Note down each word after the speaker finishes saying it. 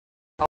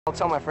I'll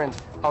tell my friends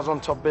I was on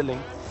top billing,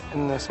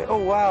 and they'll say,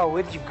 "Oh wow,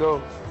 where did you go?"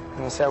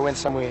 And I'll say I went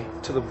somewhere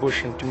to the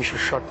bush and Tumisho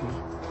shot me.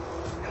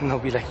 And they'll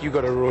be like, "You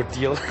got a raw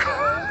deal."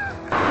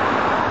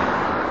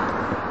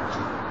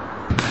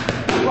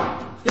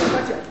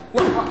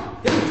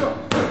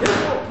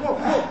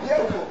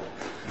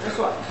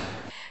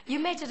 You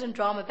majored in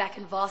drama back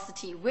in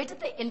varsity. Where did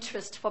the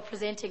interest for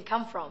presenting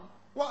come from?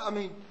 Well, I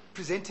mean,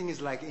 presenting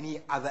is like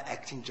any other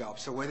acting job.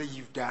 So whether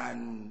you've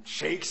done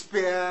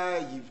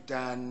Shakespeare, you've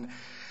done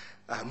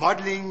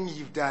modeling,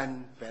 you've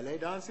done ballet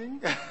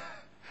dancing,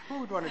 who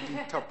would want to do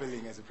top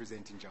billing as a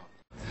presenting job?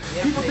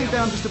 People think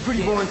that I'm just a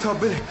pretty boring top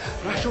billing,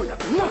 but I show you.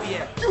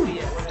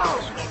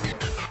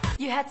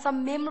 You had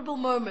some memorable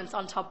moments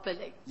on top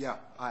billing. Yeah,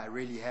 I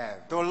really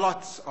have. There were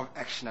lots of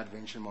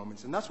action-adventure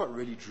moments, and that's what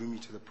really drew me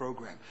to the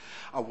program.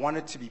 I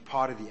wanted to be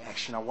part of the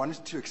action. I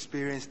wanted to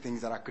experience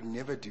things that I could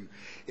never do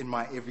in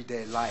my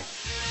everyday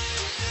life.